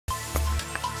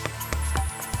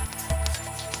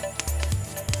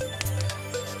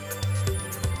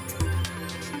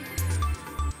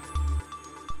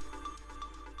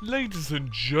Ladies and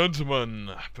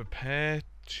gentlemen, prepare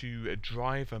to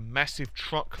drive a massive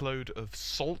truckload of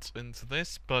salt into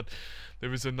this, but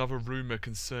there is another rumour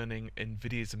concerning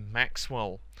Nvidia's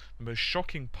Maxwell. The most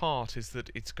shocking part is that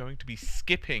it's going to be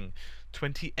skipping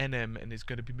 20 nm and is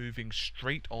going to be moving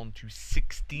straight on to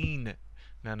 16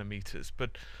 nanometers.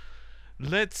 But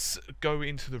let's go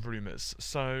into the rumours.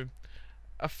 So,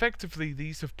 effectively,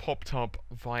 these have popped up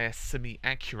via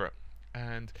SemiAccurate.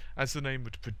 And as the name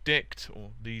would predict,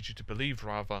 or lead you to believe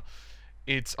rather,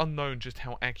 it's unknown just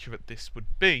how accurate this would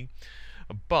be,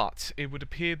 but it would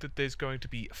appear that there's going to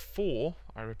be four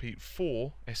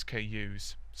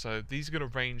SKUs. So these are going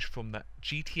to range from the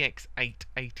GTX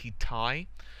 880 Ti,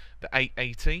 the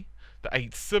 880, the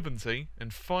 870,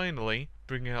 and finally,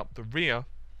 bringing up the rear,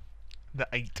 the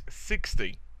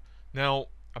 860. Now,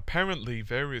 apparently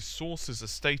various sources are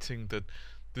stating that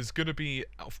there's going to be,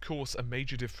 of course, a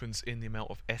major difference in the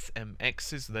amount of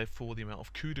SMXs, therefore the amount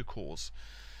of CUDA cores.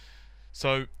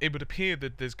 So it would appear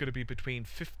that there's going to be between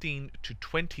 15 to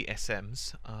 20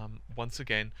 SMs, once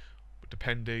again,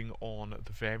 depending on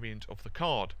the variant of the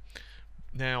card.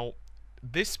 Now,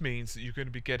 this means that you're going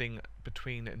to be getting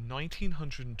between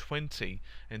 1920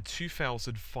 and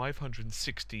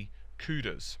 2560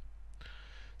 CUDAs.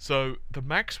 So the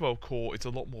Maxwell core is a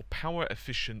lot more power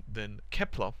efficient than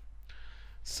Kepler.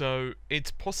 So it's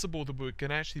possible that we're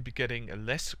going to actually be getting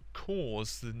less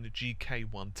cores than the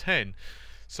GK110.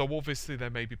 So obviously they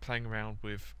may be playing around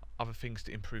with other things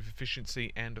to improve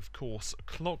efficiency and of course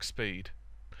clock speed.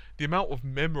 The amount of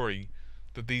memory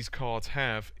that these cards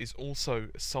have is also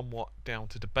somewhat down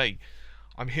to debate.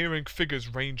 I'm hearing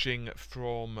figures ranging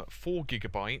from 4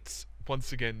 GB.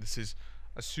 Once again, this is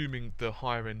assuming the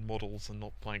higher end models and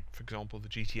not like, for example, the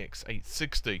GTX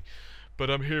 860. But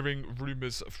I'm hearing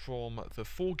rumours from the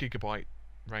 4 GB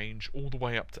range all the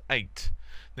way up to 8.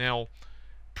 Now,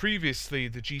 previously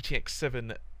the GTX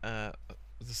 7, the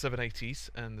 780s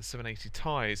and the 780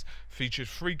 Tis featured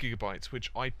 3 GB,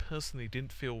 which I personally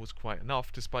didn't feel was quite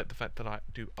enough, despite the fact that I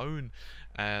do own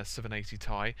a 780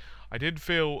 Ti. I didn't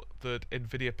feel that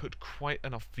Nvidia put quite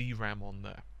enough VRAM on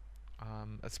there.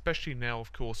 Especially now,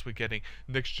 of course, we're getting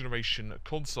next generation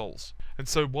consoles. And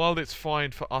so while it's fine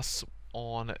for us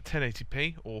on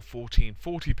 1080p or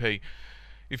 1440p,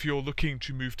 if you're looking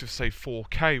to move to say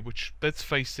 4K, which, let's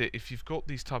face it, if you've got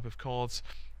these type of cards,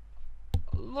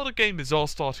 a lot of gamers are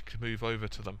starting to move over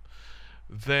to them,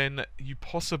 then you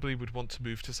possibly would want to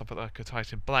move to something like a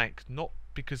Titan Black, not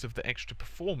because of the extra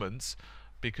performance,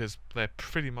 because they're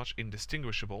pretty much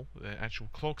indistinguishable. Their actual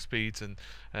clock speeds and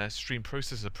stream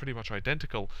processors are pretty much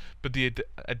identical, but the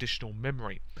additional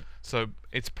memory. So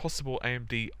it's possible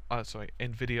Nvidia are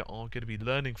going to be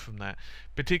learning from that,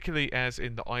 particularly as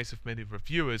in the eyes of many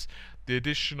reviewers, the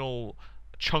additional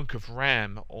chunk of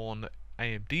RAM on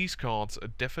AMD's cards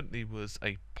definitely was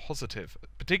a positive,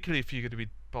 particularly if you're going to be,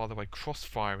 by the way,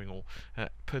 cross-firing or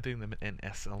putting them in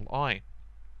SLI.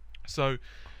 So,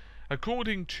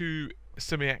 according to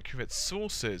SemiAccurate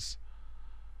sources,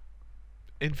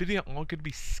 Nvidia are going to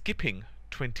be skipping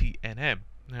 20 nm.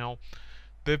 Now,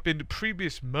 there have been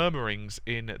previous murmurings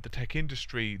in the tech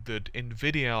industry that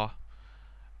Nvidia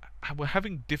were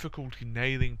having difficulty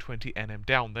nailing 20 nm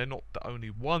down. They're not the only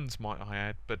ones, might I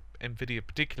add, but Nvidia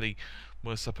particularly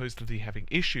were supposedly having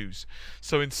issues.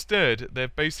 So instead,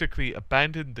 they've basically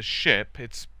abandoned the ship.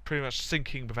 It's pretty much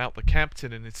sinking without the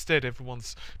captain, and instead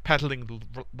everyone's paddling the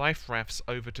life rafts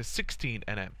over to 16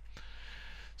 nm.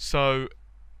 So,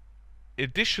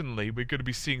 additionally, we're going to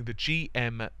be seeing the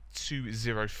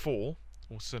GM204,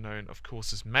 also known, of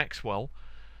course, as Maxwell,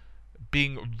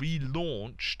 being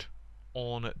relaunched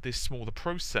on this smaller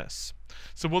process.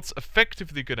 So what's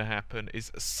effectively going to happen is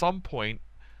at some point,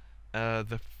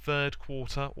 the third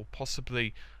quarter or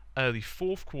possibly early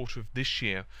fourth quarter of this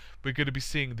year, we're going to be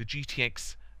seeing the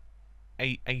GTX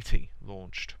 880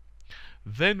 launched.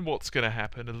 Then what's going to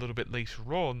happen a little bit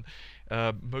later on,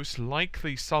 most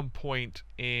likely some point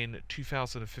in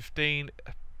 2015,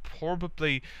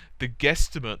 probably the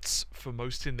guesstimates for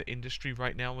most in the industry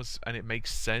right now is, and it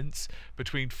makes sense,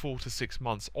 between 4 to 6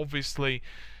 months. Obviously,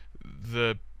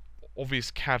 the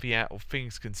obvious caveat of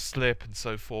things can slip and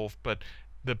so forth, but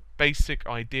the basic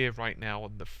idea right now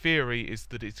and the theory is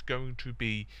that it's going to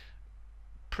be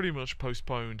pretty much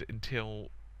postponed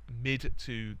until mid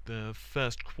to the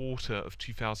first quarter of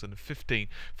 2015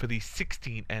 for these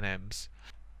 16 nms.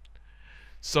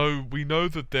 So we know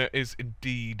that there is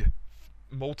indeed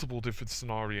multiple different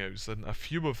scenarios, and a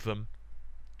few of them,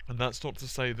 and that's not to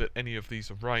say that any of these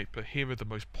are right, but here are the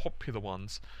most popular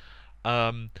ones.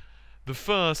 The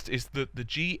first is that the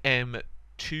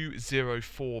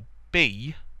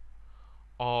GM204B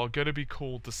are going to be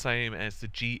called the same as the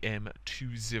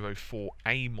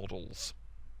GM204A models.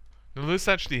 Now this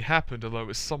actually happened, although it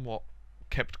was somewhat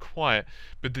kept quiet,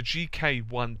 but the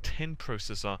GK110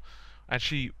 processor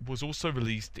actually was also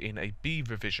released in a B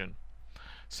revision.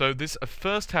 So this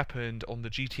first happened on the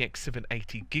GTX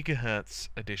 780 GHz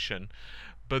edition,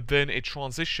 but then it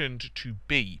transitioned to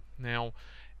B. Now,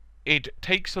 it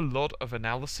takes a lot of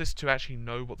analysis to actually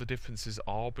know what the differences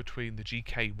are between the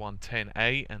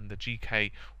GK110A and the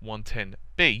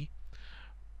GK110B.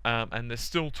 And there's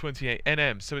still 28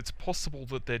 nm, so it's possible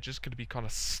that they're just going to be kind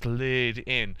of slid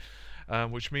in,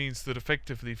 which means that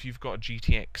effectively if you've got a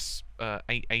GTX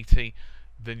 880,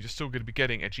 then you're still going to be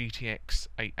getting a GTX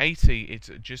 880.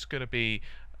 It's just going to be,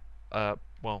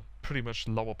 well, pretty much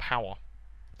lower power.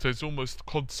 So it's almost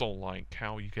console-like,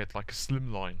 how you get like a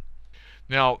slimline.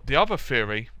 Now, the other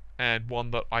theory, and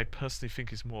one that I personally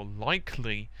think is more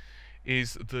likely,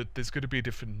 is that there's going to be a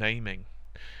different naming.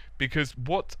 Because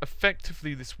what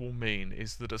effectively this will mean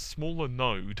is that a smaller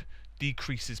node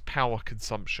decreases power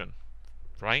consumption,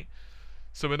 right?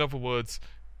 So in other words,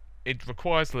 it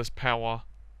requires less power,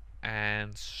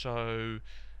 and so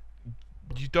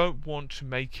you don't want to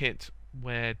make it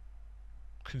where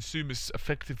consumers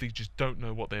effectively just don't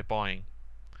know what they're buying.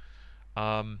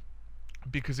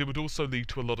 Because it would also lead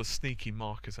to a lot of sneaky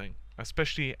marketing,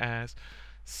 especially as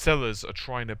sellers are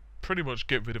trying to pretty much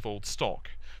get rid of old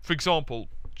stock. For example,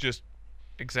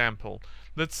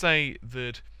 let's say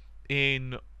that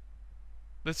in,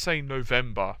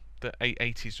 November, the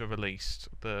 880s are released.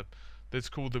 Let's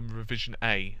call them revision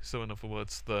A, so in other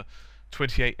words, the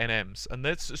 28 nms. And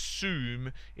let's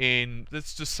assume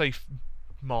let's just say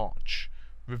March,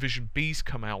 revision B's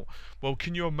come out. Well,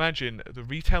 can you imagine, the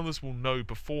retailers will know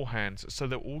beforehand, so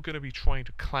they're all going to be trying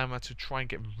to clamour to try and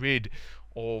get rid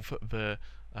of the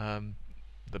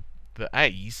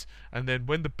A's, and then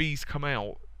when the B's come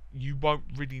out, you won't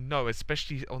really know,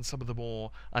 especially on some of the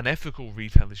more unethical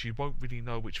retailers, you won't really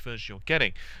know which version you're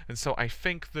getting. And so I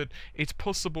think that it's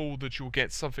possible that you'll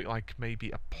get something like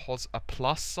maybe a plus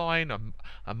sign,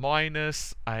 a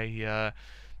minus,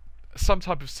 some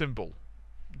type of symbol,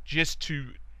 just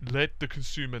to let the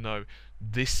consumer know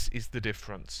this is the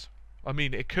difference. I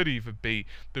mean, it could even be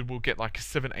that we'll get like a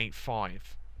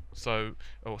 785,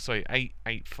 or sorry,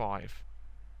 885.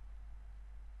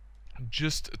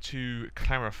 Just to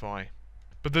clarify.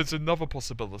 But there's another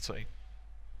possibility.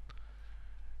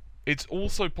 It's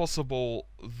also possible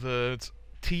that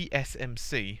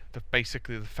TSMC,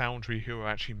 basically the foundry who are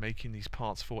actually making these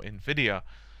parts for Nvidia,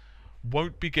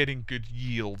 won't be getting good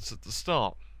yields at the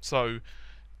start. So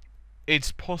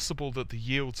it's possible that the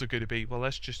yields are going to be, well,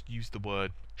 let's just use the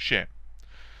word shit.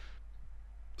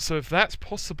 So if that's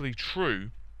possibly true,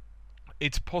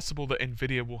 it's possible that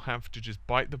Nvidia will have to just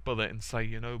bite the bullet and say,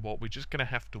 you know what, we're just going to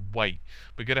have to wait.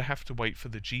 We're going to have to wait for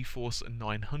the GeForce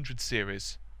 900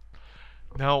 series.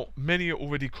 Now, many are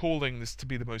already calling this to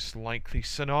be the most likely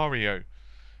scenario,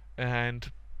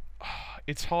 and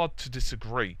it's hard to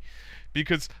disagree.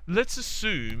 Because let's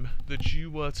assume that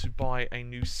you were to buy a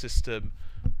new system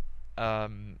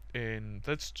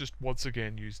let's just once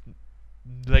again use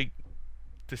late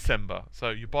December.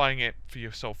 So you're buying it for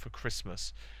yourself for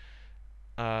Christmas.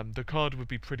 The card would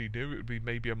be pretty new. It would be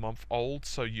maybe a month old,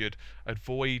 so you'd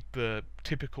avoid the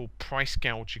typical price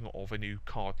gouging of a new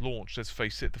card launch. Let's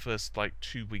face it, the first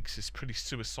 2 weeks is pretty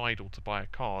suicidal to buy a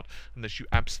card unless you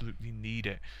absolutely need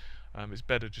it. It's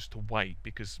better just to wait,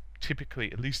 because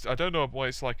typically, at least, I don't know what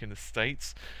it's like in the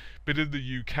States, but in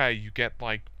the UK you get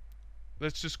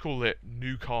let's just call it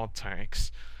new card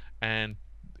tax, and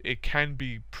it can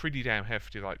be pretty damn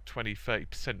hefty, like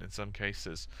 20-30% in some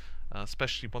cases.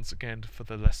 Especially once again for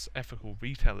the less ethical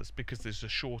retailers, because there's a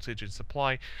shortage in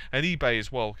supply, and eBay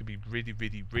as well can be really,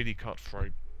 really, really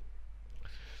cutthroat.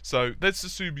 So let's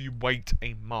assume you wait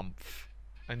a month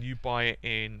and you buy it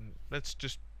in, let's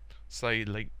just say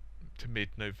late to mid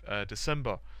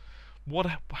December.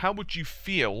 How would you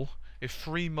feel if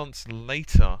 3 months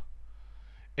later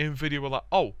Nvidia were like,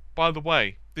 oh, by the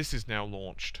way, this is now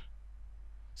launched?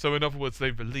 So in other words,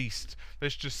 they've released,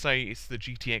 let's just say it's the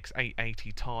GTX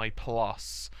 880 Ti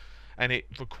Plus, and it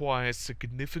requires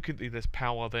significantly less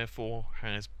power, therefore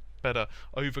has better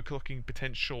overclocking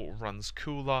potential, runs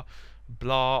cooler,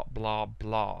 blah, blah,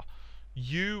 blah.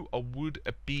 You would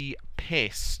be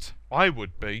pissed. I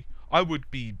would be. I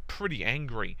would be pretty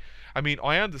angry. I mean,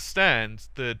 I understand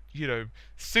that,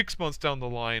 6 months down the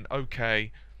line,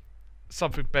 okay,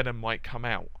 something better might come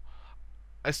out.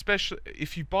 Especially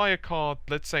if you buy a card,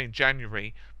 let's say in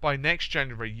January, by next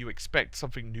January you expect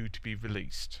something new to be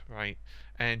released, right?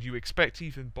 And you expect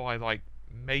even by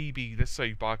maybe, let's say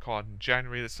you buy a card in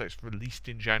January, let's say it's released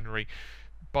in January,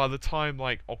 by the time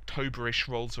like October-ish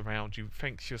rolls around, you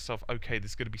think to yourself, okay,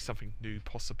 there's going to be something new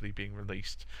possibly being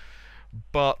released.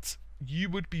 But you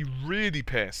would be really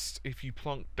pissed if you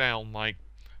plunked down, like,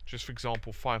 just for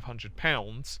example,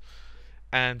 £500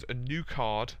 and a new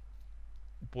card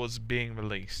was being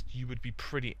released. You would be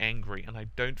pretty angry, and I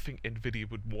don't think Nvidia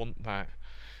would want that,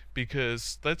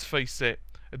 because let's face it,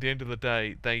 at the end of the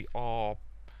day, they are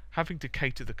having to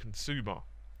cater the consumer.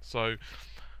 So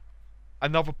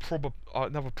another problem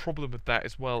with that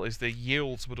as well is their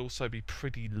yields would also be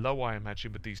pretty low, I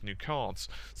imagine, with these new cards.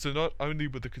 So not only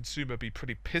would the consumer be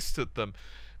pretty pissed at them,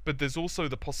 but there's also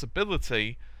the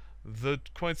possibility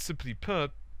that, quite simply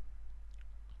put,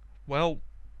 well,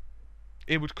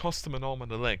 it would cost them an arm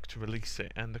and a leg to release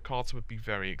it, and the cards would be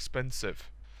very expensive.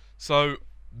 So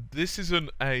this isn't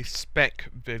a spec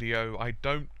video. I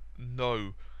don't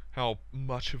know how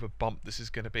much of a bump this is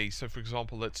going to be. So for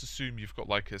example, let's assume you've got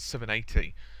like a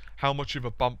 780. How much of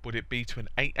a bump would it be to an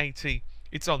 880?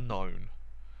 It's unknown.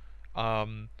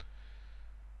 I've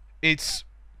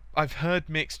heard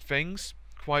mixed things.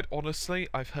 Quite honestly,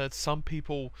 I've heard some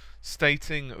people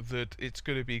stating that it's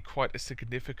going to be quite a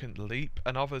significant leap,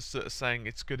 and others that are saying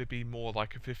it's going to be more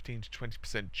like a 15 to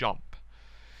 20% jump.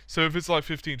 So if it's like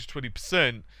 15 to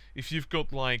 20%, if you've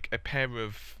got like a pair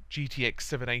of GTX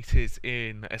 780s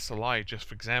in SLI, just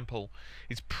for example,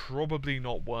 it's probably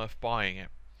not worth buying it.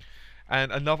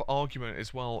 And another argument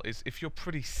as well is if you're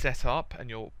pretty set up and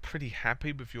you're pretty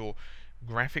happy with your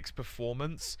graphics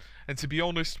performance, and to be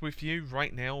honest with you,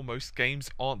 right now most games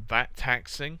aren't that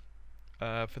taxing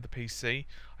for the PC.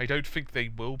 I don't think they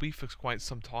will be for quite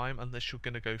some time unless you're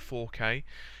going to go 4K.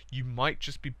 You might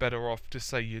just be better off to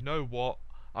say, you know what,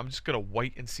 I'm just going to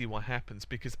wait and see what happens,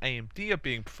 because AMD are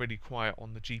being pretty quiet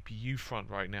on the GPU front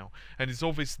right now, and it's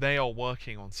obvious they are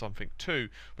working on something too,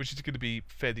 which is going to be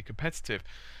fairly competitive.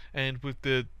 And with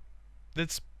the,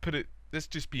 let's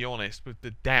just be honest, with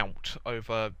the doubt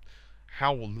over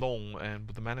how long and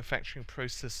with the manufacturing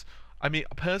process, I mean,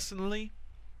 personally,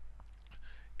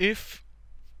 if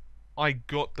I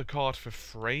got the card for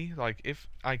free, like if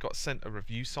I got sent a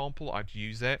review sample, I'd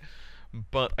use it.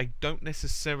 But I don't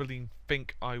necessarily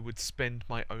think I would spend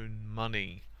my own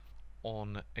money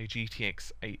on a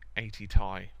GTX 880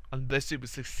 Ti unless it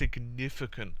was a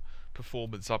significant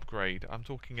performance upgrade. I'm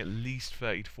talking at least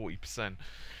 30 to 40%,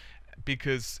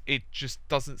 because it just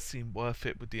doesn't seem worth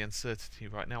it with the uncertainty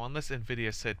right now, unless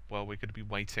Nvidia said, well, we're going to be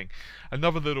waiting.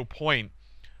 Another little point,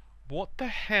 what the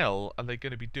hell are they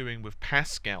going to be doing with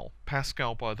Pascal?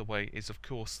 Pascal, by the way, is of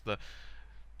course the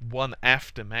one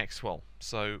after Maxwell.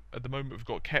 So at the moment we've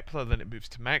got Kepler, then it moves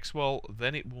to Maxwell,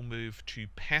 then it will move to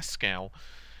Pascal.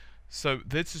 So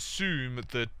let's assume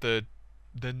that the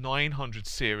 900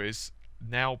 series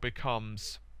now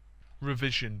becomes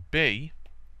revision B,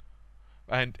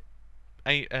 and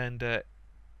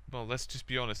well, let's just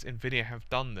be honest, Nvidia have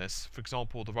done this. For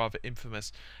example, the rather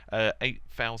infamous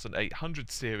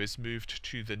 8800 series moved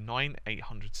to the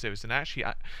 9800 series, and actually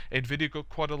Nvidia got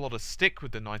quite a lot of stick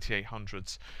with the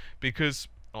 9800s because,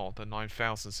 oh, the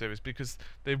 9000 series, because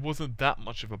there wasn't that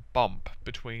much of a bump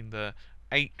between the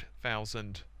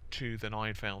 8000 to the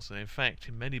 9000. In fact,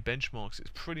 in many benchmarks,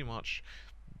 it's pretty much,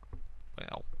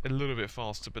 well, a little bit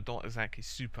faster, but not exactly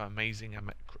super amazing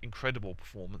and incredible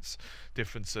performance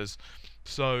differences.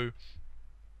 So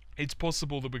it's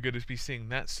possible that we're going to be seeing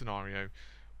that scenario.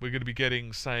 We're going to be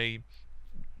getting, say,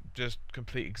 just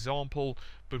complete example,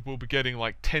 but we'll be getting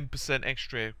like 10%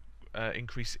 extra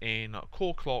increase in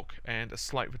core clock and a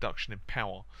slight reduction in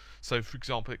power. So for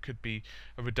example, it could be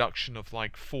a reduction of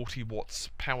like 40 watts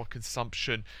power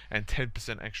consumption and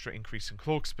 10% extra increase in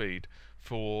clock speed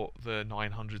for the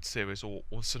 900 series, or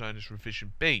also known as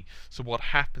revision B. So what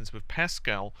happens with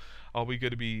Pascal? Are we going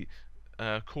to be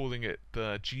calling it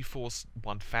the GeForce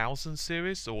 1000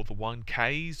 series, or the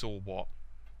 1Ks, or what?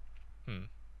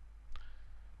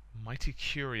 Mighty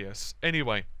curious.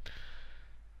 Anyway,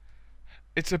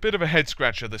 it's a bit of a head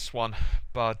scratcher, this one,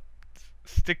 but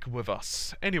stick with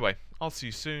us. Anyway, I'll see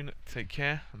you soon. Take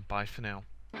care, and bye for now.